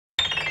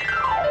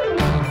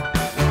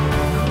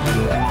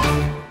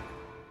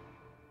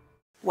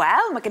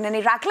Wel, mae gennym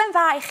ni raglen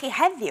dda i chi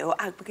heddiw,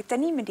 a mae gyda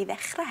ni'n mynd i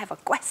ddechrau hefo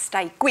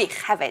gwestai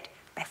gwych hefyd.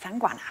 Bethan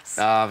Gwanas.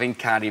 Fi'n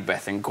caru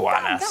Bethan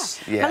Gwanas.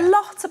 Mae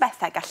lot o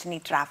bethau gallwn ni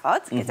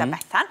drafod gyda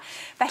Bethan.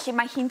 Felly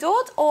mae hi'n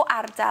dod o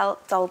ardal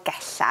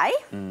Dolgellau.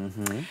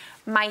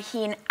 Mae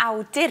hi'n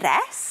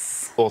awdures.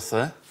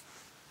 Author.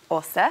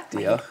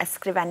 Mae hi'n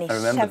ysgrifennu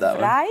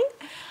llyfrau.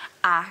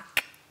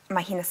 Ac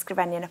mae hi'n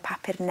ysgrifennu yn y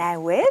papur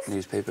newydd.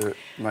 Newspaper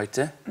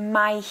writer.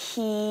 Mae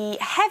hi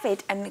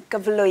hefyd yn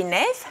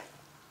gyflwynydd.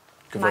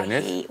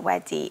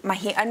 Mae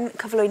hi yn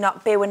cyflwyno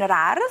Byw yn yr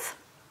Ardd.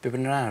 Byw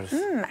yn yr Ardd?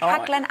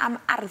 Rhaglen am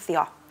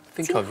arddio.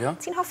 Fi'n cofio.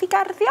 Ti'n hoffi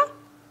garddio?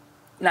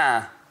 Na.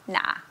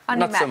 Na,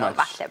 ond i'n meddwl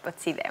falle bod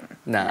ti ddim.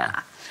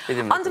 Na.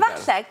 Ond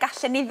falle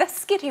gallen ni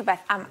ddysgu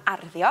rhywbeth am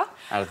arddio.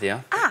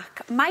 Arddio.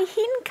 Ac mae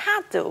hi'n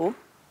cadw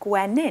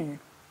gwenyn.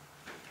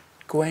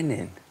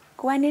 Gwenyn?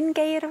 Gwenyn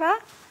geirfa.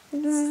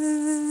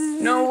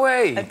 No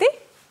way! Ydy?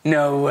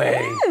 No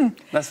way!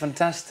 That's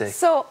fantastic.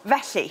 So,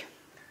 felly.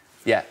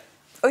 Yeah.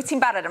 Wyt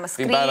ti'n barod am y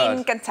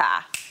sgrin gynta?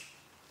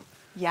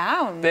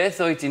 Iawn. Beth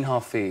wyt ti'n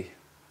hoffi?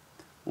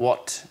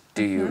 What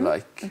do you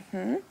like?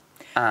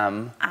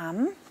 Am.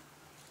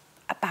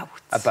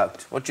 About.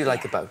 About. What do you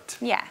like about?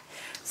 Yeah.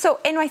 So,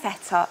 unwaith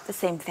eto, the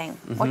same thing.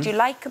 What do you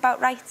like about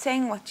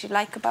writing? What do you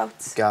like about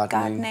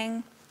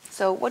gardening?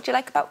 So, what do you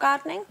like about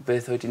gardening?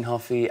 Beth wyt ti'n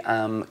hoffi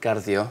am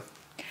garddio?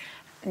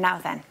 Now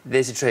then.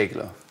 There's a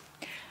treiglo.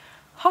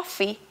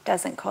 Hoffi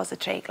doesn't cause a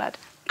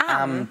treiglad.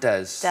 Am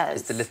does.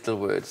 It's the little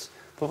words.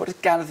 But what does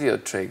garddio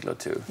treiglo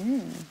to?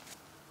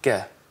 G.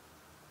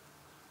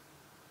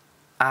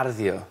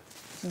 Arddio.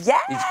 Yeah!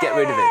 You just get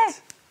rid of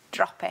it.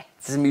 Drop it.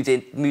 It doesn't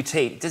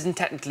mutate. It doesn't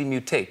technically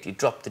mutate. You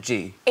drop the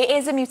G. It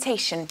is a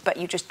mutation, but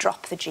you just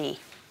drop the G.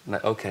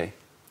 Like, okay.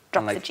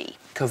 Drop the G.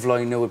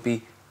 Cyflwyno would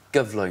be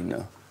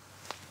gyflwyno.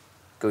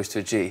 Goes to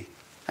a G.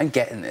 I'm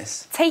getting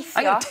this. Teithio.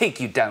 I'm going to take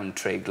you down,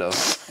 Treiglo.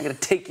 I'm going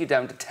to take you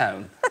down to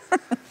town.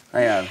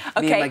 I am.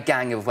 Okay. Me and my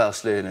gang of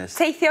Welsh learners.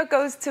 Teithio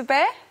goes to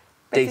be?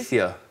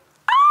 Deithio.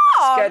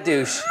 Oh,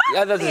 Skadoosh.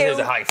 Yeah, that deserves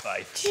a high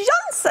five. Johnson.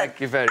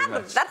 Thank you very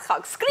much. That's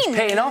hog screen. It's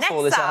paying off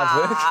all this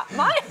hard work.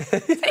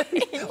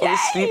 All the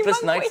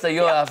sleepless nights that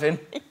you're having.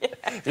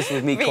 Just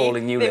with me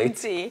calling you late.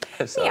 Sorry.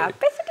 Yeah,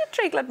 beth ydy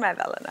treiglad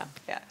meddwl yna?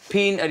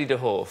 Pîn ydy dy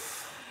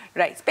hoff.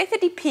 Right, beth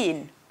ydy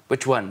pîn?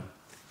 Which one?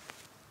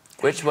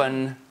 Which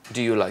one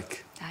do you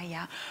like?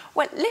 Yeah.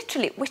 Well,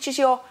 literally, which is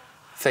your...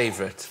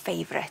 Favourite.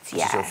 Favourite,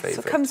 Which is your favourite?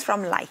 So it comes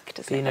from like,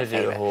 doesn't it? Pîn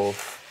ydy dy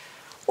hoff.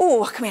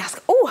 Oh, can we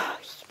ask? Oh,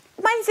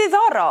 mae'n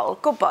ddiddorol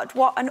gwybod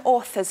what an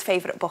author's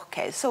favourite book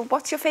is. So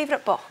what's your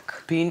favourite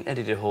book? Pîn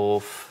ydy dy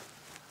hoff.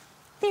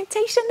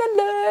 Mutation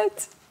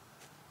alert.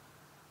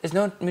 There's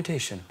no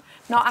mutation.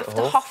 Not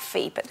after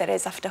hoffi, but there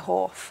is after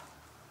hoff.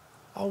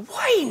 Oh,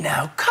 why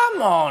now?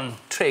 Come on,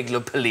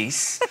 Treiglo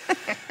police.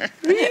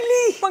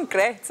 Really? Mae'n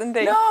gret,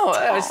 yndi? No,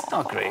 it's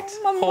not great.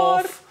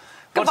 Hoff.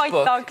 What's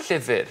book?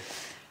 Llyfr.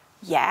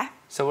 Yeah.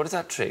 So what does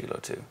that Treiglo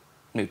to?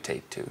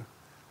 Mutate to?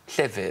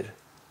 Llyfr.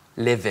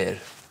 Lyfr.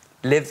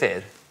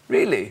 Lyfr.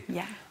 Really?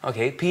 Yeah.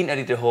 OK, pîn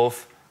ydy dy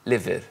hoff,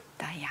 lyfr.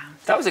 Da iawn.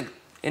 That was an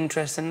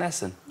interesting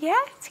lesson.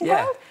 Yeah, ti'n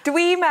gweld?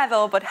 Dwi'n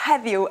meddwl bod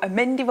heddiw yn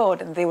mynd I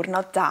fod yn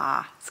ddiwrnod da.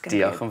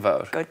 Diolch yn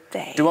fawr. Good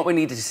day. What we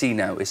needed to see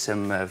now is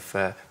some of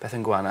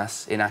Bethan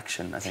Gwanas in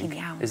action, I think.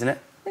 Ti'n iawn. Isn't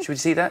it? Should we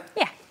see that?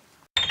 Yeah.